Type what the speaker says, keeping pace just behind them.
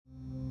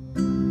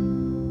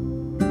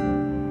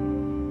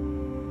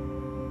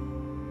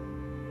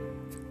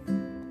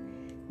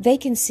they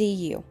can see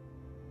you.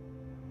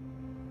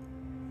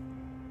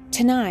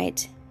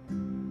 Tonight,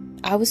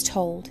 I was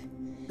told,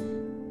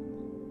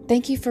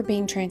 thank you for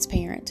being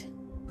transparent.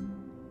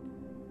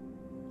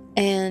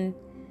 And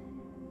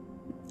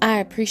I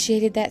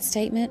appreciated that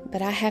statement,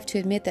 but I have to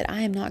admit that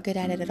I am not good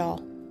at it at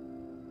all.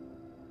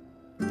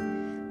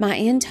 My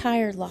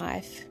entire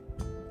life,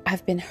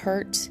 I've been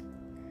hurt,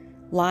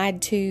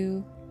 lied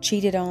to,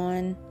 cheated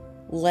on,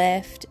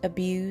 left,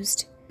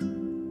 abused.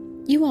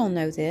 You all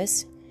know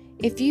this.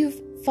 If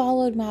you've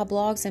followed my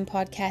blogs and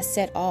podcasts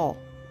at all,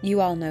 you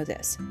all know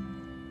this.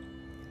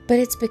 But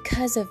it's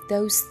because of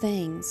those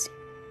things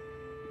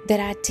that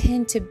I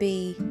tend to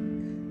be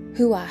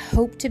who I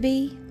hope to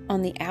be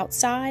on the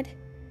outside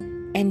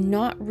and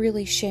not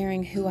really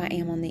sharing who I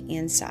am on the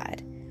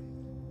inside.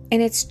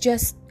 And it's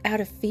just out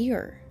of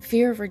fear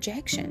of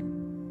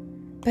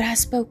rejection. But I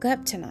spoke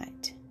up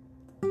tonight.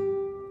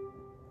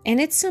 And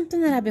it's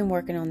something that I've been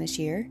working on this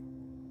year.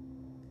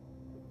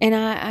 And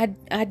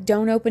I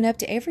don't open up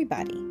to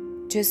everybody.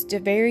 Just a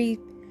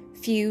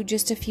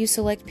few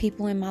select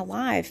people in my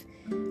life.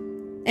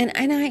 And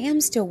I am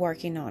still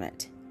working on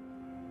it.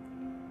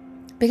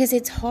 Because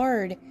it's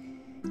hard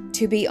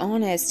to be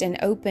honest and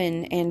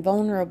open and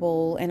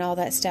vulnerable and all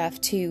that stuff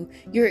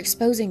you're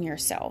exposing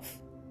yourself,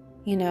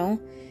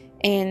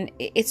 And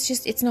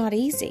it's not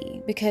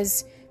easy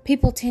because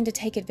people tend to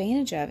take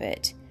advantage of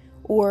it.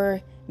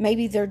 Or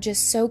maybe they're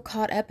just so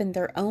caught up in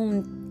their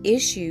own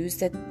issues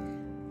that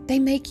they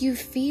make you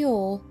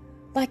feel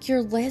like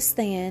you're less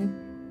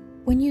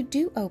than when you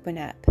do open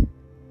up.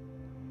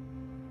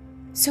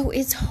 So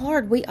it's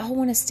hard. We all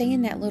want to stay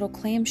in that little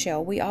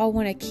clamshell. We all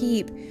want to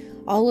keep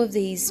all of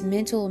these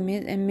mental,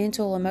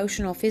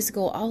 emotional,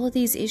 physical, all of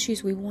these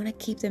issues. We want to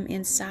keep them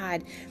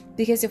inside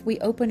because if we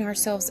open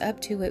ourselves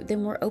up to it,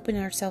 then we're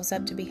opening ourselves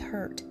up to be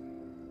hurt.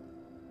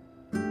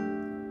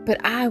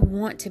 But I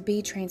want to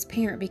be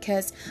transparent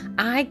because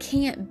I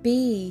can't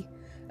be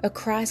a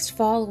Christ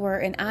follower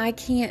and I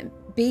can't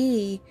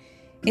be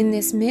in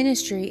this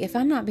ministry if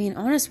I'm not being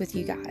honest with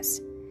you guys.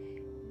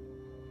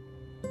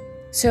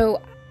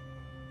 So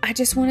I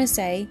just want to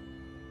say,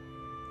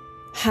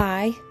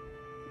 hi,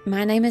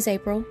 my name is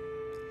April,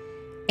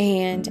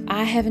 and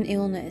I have an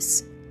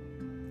illness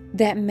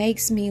that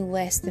makes me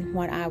less than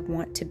what I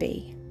want to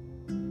be.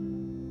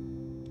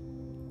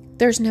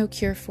 There's no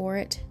cure for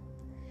it,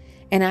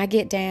 and I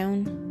get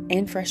down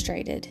and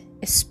frustrated,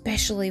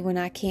 especially when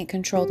I can't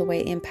control the way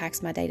it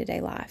impacts my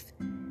day-to-day life.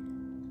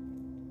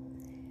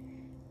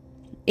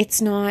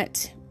 It's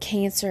not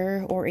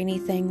cancer or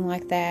anything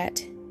like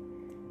that,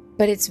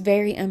 but it's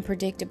very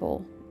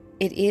unpredictable.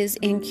 It is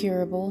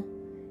incurable,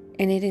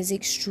 and it is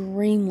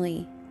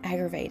extremely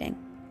aggravating.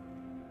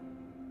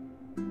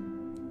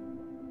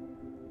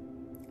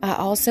 I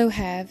also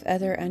have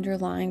other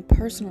underlying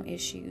personal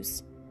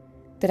issues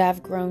that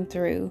I've grown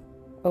through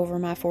over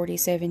my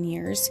 47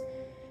 years,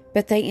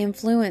 but they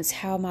influence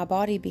how my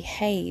body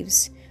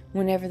behaves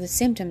whenever the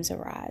symptoms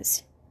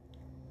arise.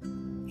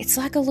 It's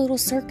like a little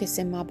circus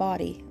in my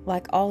body,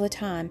 like all the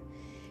time.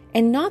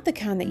 And not the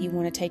kind that you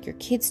want to take your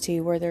kids to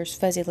where there's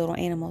fuzzy little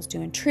animals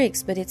doing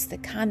tricks, but it's the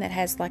kind that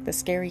has like the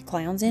scary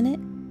clowns in it.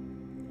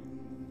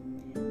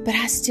 But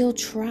I still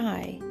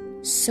try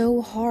so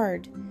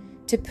hard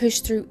to push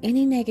through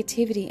any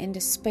negativity and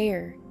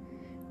despair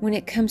when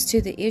it comes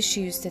to the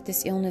issues that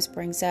this illness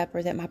brings up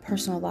or that my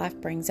personal life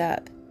brings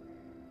up.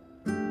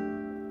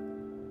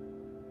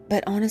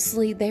 But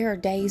honestly, there are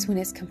days when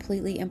it's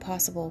completely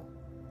impossible.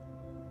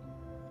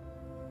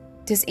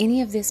 Does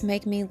any of this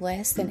make me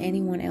less than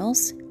anyone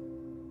else?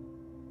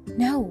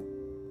 No,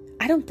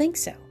 I don't think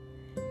so.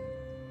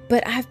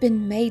 But I've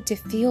been made to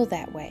feel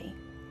that way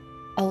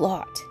a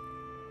lot.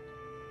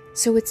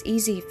 So it's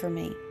easy for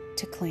me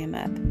to clam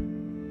up.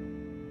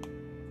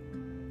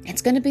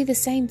 It's going to be the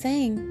same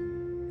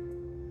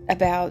thing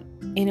about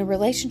in a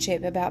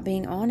relationship, about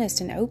being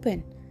honest and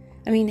open.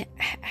 I mean,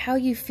 how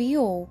you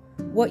feel,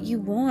 what you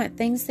want,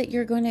 things that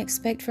you're going to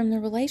expect from the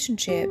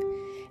relationship.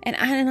 And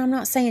I'm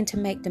not saying to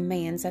make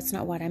demands. That's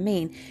not what I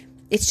mean.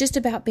 It's just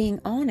about being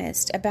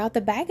honest about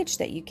the baggage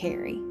that you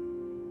carry.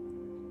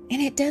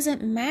 And it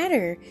doesn't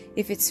matter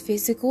if it's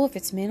physical, if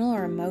it's mental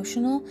or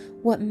emotional.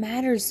 What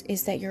matters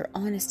is that you're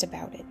honest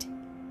about it.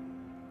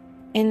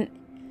 And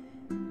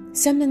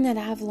something that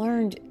I've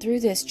learned through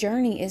this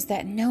journey is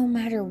that no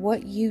matter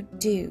what you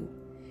do,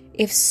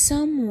 if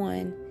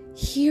someone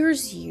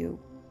hears you,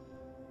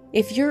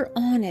 if you're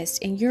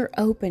honest and you're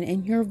open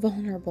and you're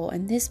vulnerable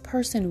and this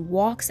person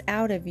walks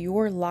out of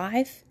your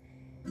life,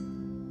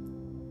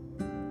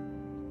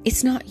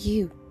 it's not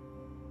you.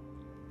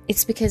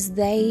 It's because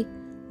they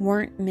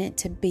weren't meant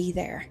to be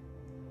there.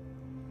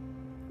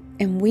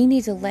 And we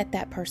need to let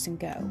that person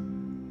go.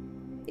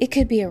 It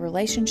could be a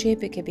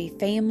relationship, it could be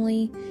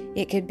family,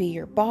 it could be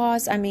your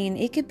boss. I mean,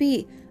 it could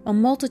be a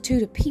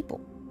multitude of people.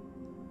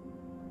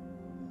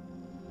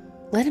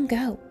 Let them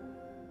go.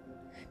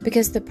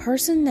 Because the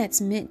person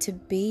that's meant to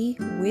be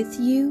with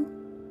you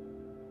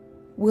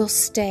will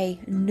stay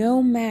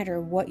no matter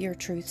what your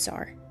truths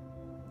are.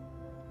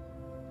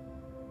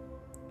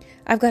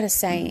 I've got a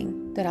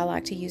saying that I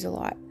like to use a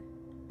lot.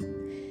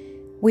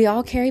 We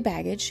all carry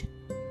baggage.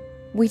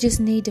 We just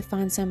need to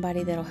find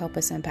somebody that'll help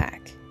us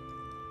unpack.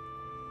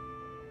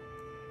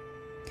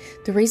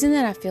 The reason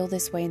that I feel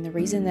this way and the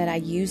reason that I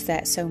use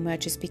that so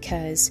much is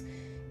because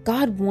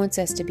God wants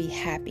us to be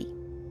happy.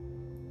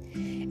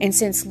 And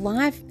since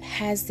life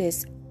has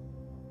this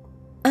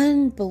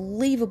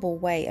unbelievable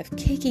way of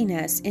kicking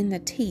us in the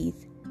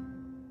teeth,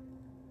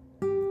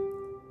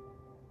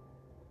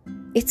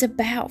 it's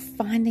about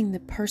finding the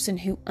person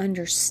who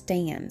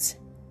understands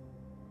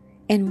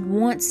and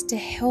wants to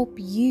help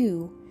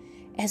you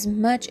as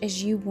much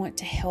as you want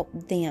to help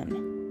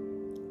them.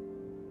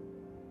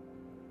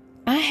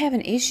 I have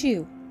an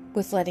issue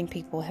with letting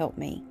people help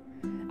me.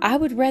 I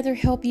would rather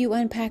help you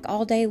unpack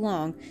all day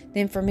long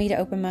than for me to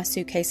open my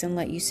suitcase and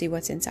let you see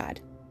what's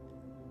inside.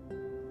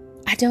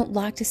 I don't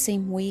like to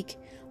seem weak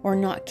or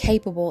not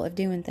capable of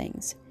doing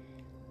things.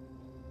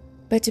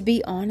 But to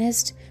be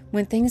honest,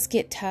 when things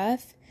get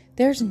tough,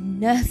 there's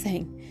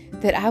nothing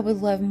that I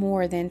would love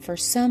more than for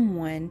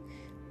someone,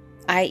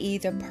 i.e.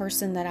 the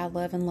person that I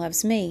love and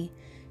loves me,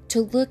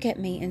 to look at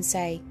me and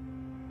say,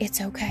 "It's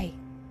okay.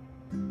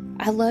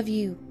 I love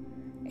you,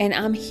 and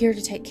I'm here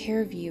to take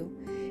care of you."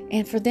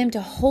 And for them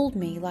to hold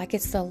me like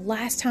it's the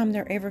last time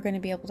they're ever going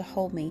to be able to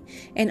hold me.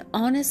 And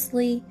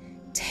honestly,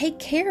 take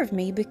care of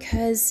me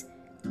because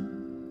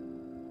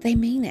they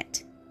mean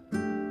it.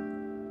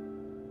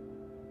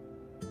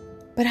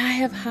 But I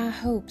have high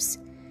hopes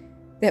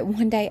that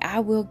one day I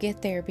will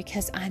get there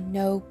because I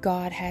know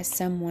God has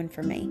someone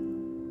for me.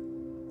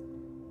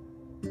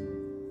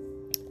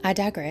 I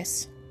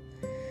digress.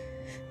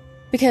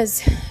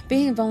 Because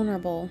being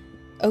vulnerable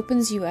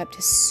opens you up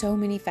to so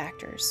many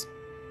factors.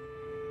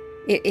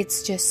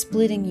 It's just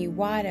splitting you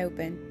wide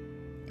open.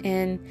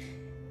 And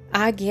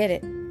I get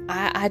it.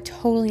 I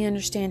totally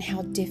understand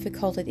how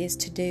difficult it is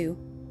to do.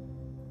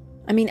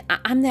 I mean,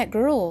 I'm that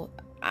girl.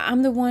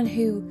 I'm the one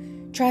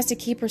who tries to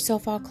keep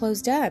herself all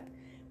closed up.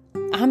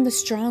 I'm the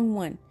strong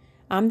one.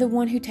 I'm the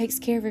one who takes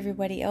care of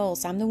everybody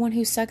else. I'm the one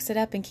who sucks it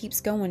up and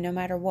keeps going no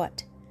matter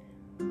what.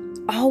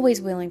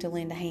 Always willing to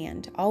lend a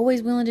hand.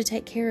 Always willing to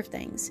take care of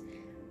things.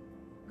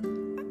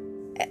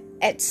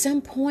 At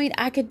some point,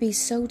 I could be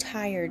so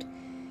tired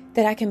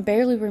that I can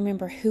barely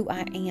remember who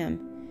I am,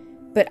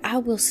 but I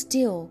will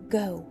still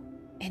go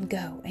and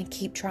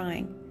keep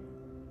trying.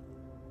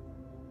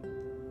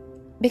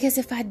 Because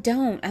if I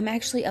don't, I'm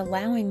actually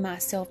allowing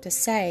myself to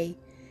say,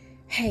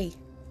 "Hey,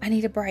 I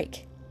need a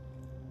break.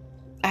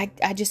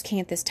 I just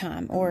can't this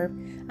time," or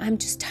 "I'm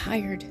just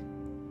tired."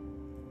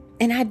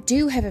 And I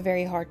do have a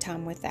very hard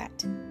time with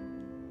that.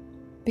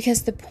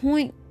 Because the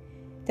point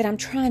that I'm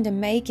trying to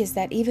make is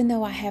that even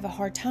though I have a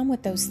hard time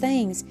with those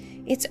things,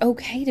 it's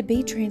okay to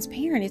be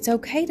transparent. It's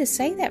okay to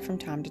say that from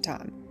time to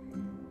time.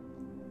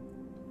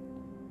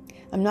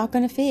 I'm not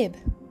going to fib.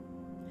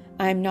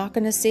 I'm not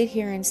going to sit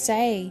here and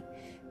say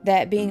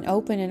that being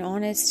open and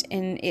honest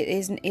and it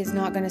is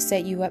not going to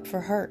set you up for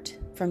hurt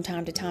from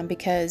time to time,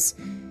 because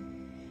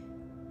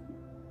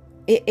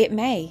it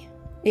may.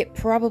 It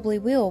probably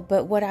will,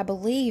 but what I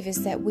believe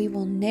is that we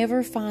will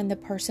never find the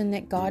person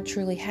that God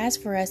truly has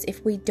for us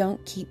if we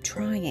don't keep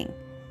trying.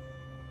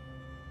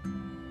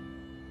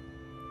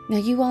 Now,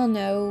 you all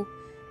know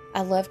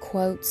I love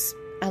quotes.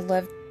 I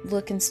love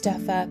looking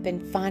stuff up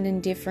and finding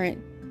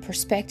different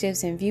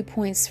perspectives and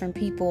viewpoints from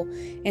people.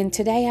 And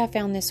today I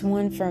found this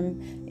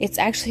one it's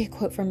actually a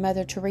quote from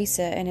Mother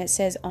Teresa, and it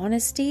says,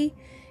 "Honesty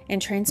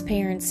and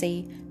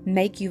transparency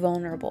make you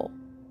vulnerable.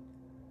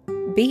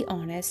 Be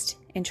honest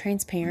and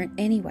transparent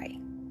anyway."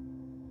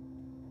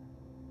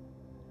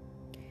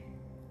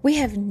 We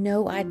have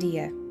no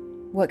idea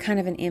what kind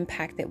of an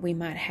impact that we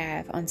might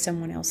have on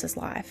someone else's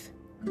life.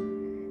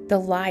 The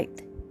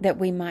light that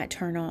we might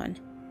turn on.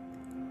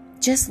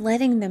 Just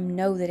letting them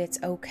know that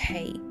it's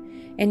okay.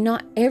 And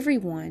not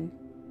everyone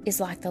is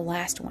like the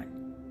last one.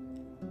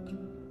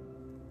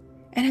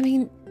 And I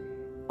mean,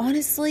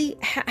 honestly,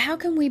 how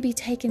can we be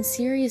taken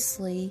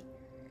seriously?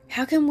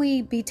 How can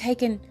we be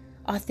taken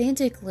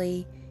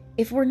authentically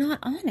if we're not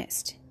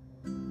honest?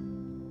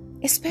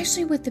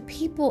 Especially with the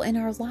people in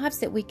our lives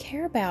that we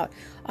care about.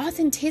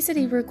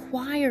 Authenticity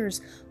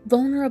requires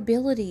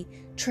vulnerability,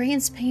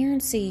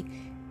 transparency,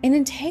 and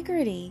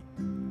integrity.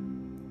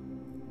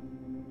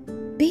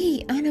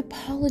 Be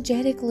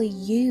unapologetically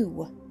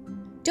you.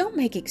 Don't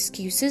make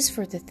excuses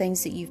for the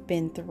things that you've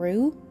been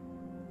through.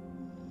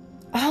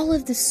 All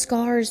of the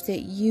scars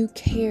that you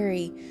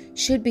carry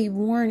should be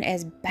worn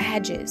as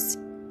badges.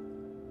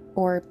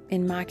 Or,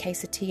 in my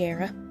case, a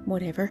tiara,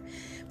 whatever.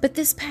 But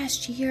this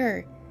past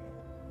year,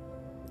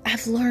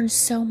 I've learned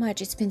so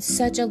much. It's been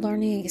such a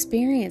learning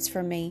experience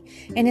for me.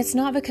 And it's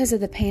not because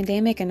of the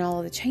pandemic and all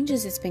of the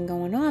changes that's been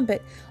going on,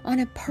 but on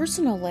a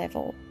personal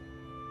level.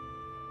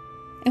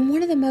 And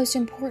one of the most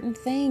important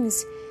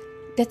things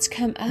that's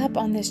come up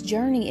on this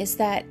journey is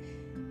that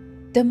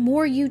the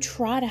more you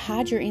try to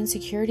hide your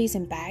insecurities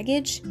and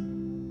baggage,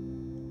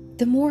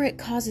 the more it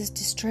causes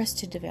distress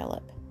to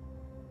develop.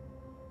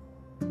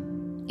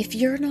 If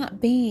you're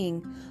not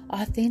being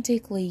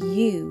authentically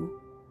you,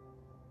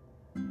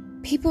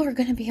 people are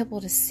going to be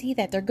able to see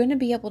that. They're going to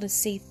be able to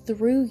see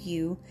through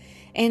you.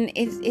 And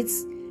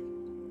it's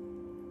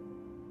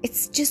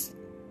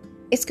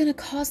going to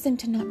cause them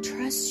to not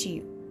trust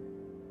you.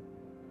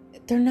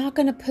 They're not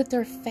going to put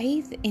their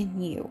faith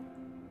in you.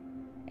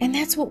 And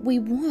that's what we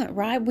want,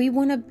 right? We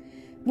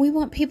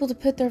want people to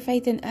put their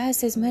faith in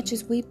us as much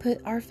as we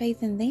put our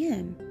faith in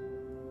them.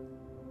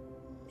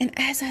 And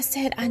as I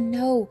said, I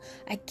know,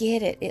 I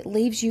get it. It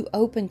leaves you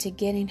open to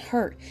getting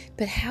hurt.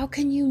 But how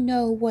can you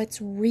know what's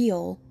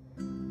real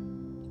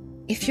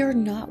if you're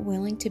not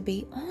willing to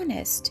be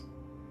honest?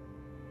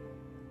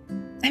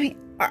 I mean,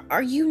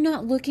 are you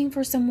not looking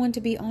for someone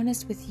to be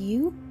honest with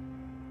you?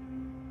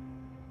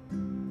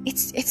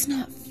 It's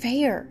not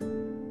fair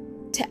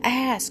to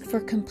ask for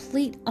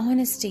complete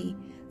honesty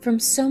from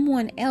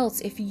someone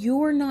else if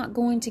you're not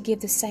going to give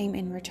the same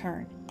in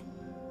return.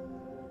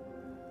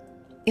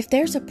 If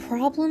there's a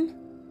problem,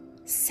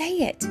 say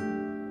it,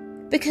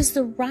 because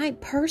the right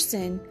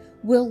person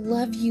will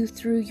love you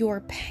through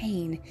your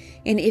pain.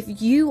 And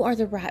if you are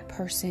the right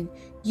person,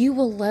 you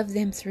will love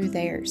them through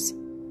theirs.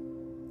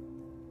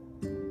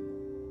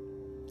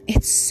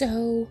 It's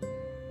so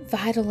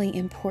vitally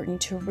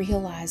important to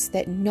realize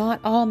that not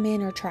all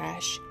men are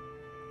trash.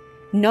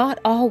 Not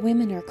all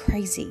women are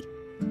crazy.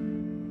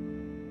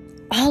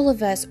 All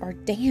of us are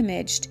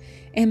damaged,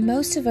 and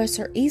most of us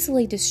are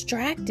easily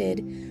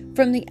distracted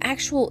from the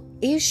actual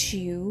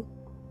issue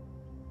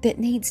that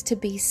needs to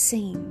be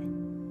seen.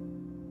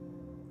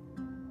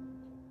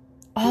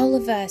 All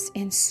of us,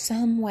 in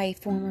some way,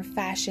 form, or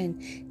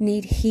fashion,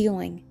 need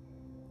healing.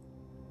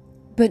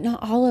 But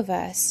not all of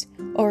us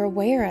are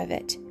aware of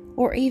it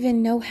or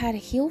even know how to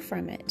heal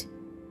from it.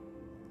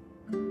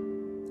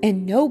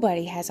 And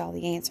nobody has all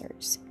the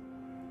answers.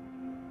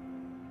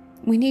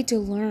 We need to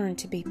learn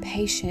to be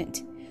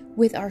patient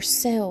with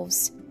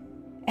ourselves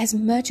as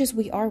much as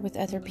we are with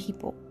other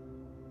people.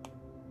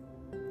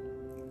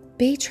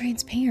 Be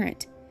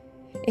transparent,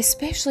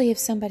 especially if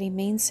somebody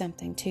means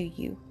something to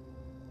you.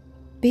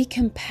 Be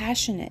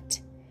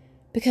compassionate,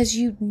 because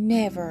you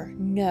never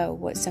know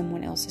what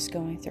someone else is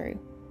going through.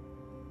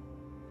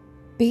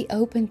 Be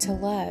open to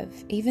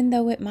love, even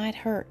though it might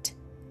hurt.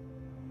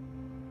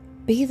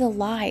 Be the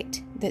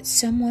light that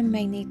someone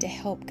may need to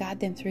help guide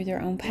them through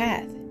their own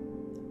path.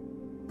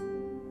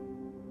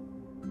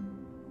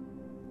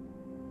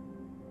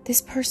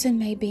 This person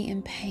may be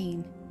in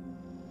pain,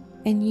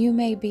 and you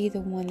may be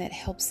the one that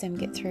helps them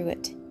get through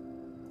it.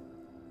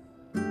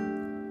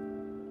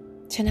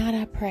 Tonight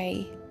I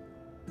pray,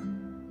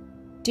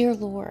 dear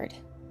Lord,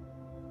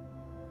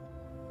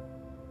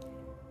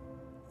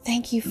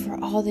 thank you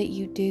for all that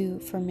you do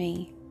for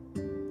me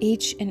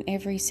each and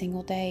every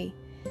single day.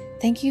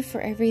 Thank you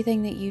for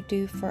everything that you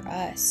do for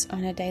us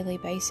on a daily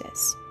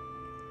basis.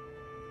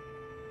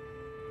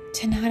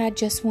 Tonight I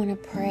just want to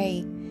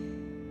pray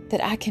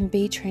that I can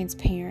be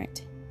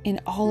transparent in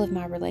all of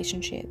my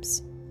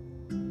relationships.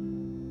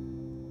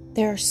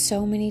 There are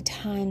so many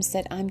times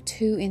that I'm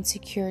too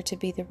insecure to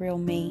be the real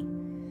me,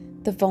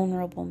 the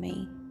vulnerable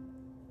me.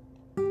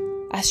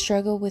 I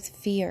struggle with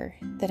fear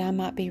that I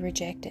might be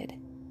rejected.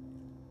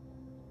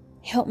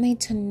 Help me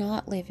to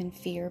not live in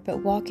fear,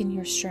 but walk in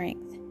your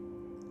strength.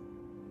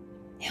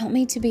 Help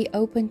me to be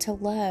open to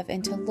love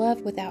and to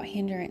love without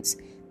hindrance,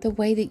 the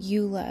way that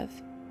you love.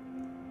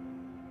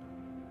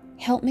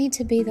 Help me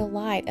to be the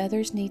light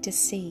others need to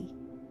see,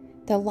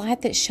 the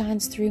light that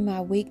shines through my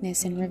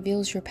weakness and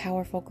reveals your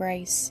powerful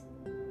grace.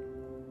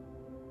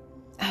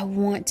 I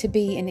want to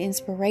be an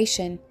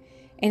inspiration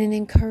and an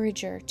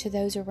encourager to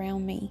those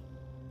around me.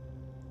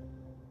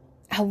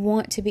 I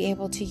want to be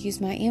able to use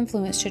my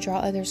influence to draw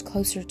others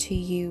closer to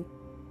you,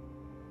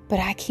 but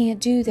I can't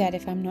do that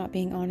if I'm not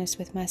being honest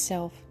with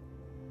myself.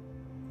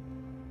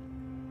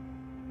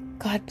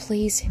 God,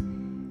 please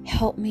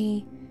help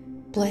me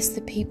bless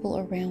the people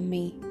around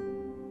me.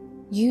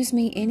 Use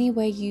me any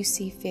way you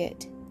see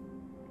fit.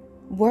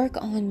 Work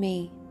on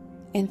me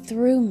and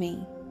through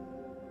me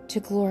to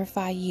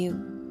glorify you.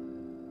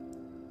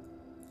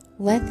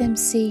 Let them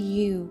see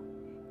you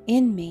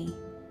in me,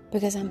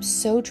 because I'm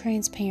so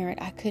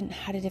transparent I couldn't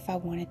hide it if I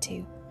wanted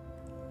to.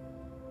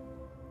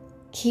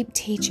 Keep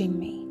teaching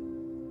me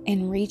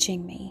and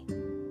reaching me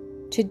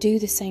to do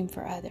the same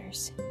for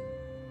others.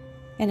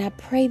 And I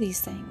pray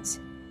these things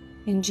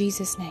in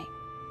Jesus' name.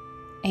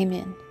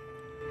 Amen.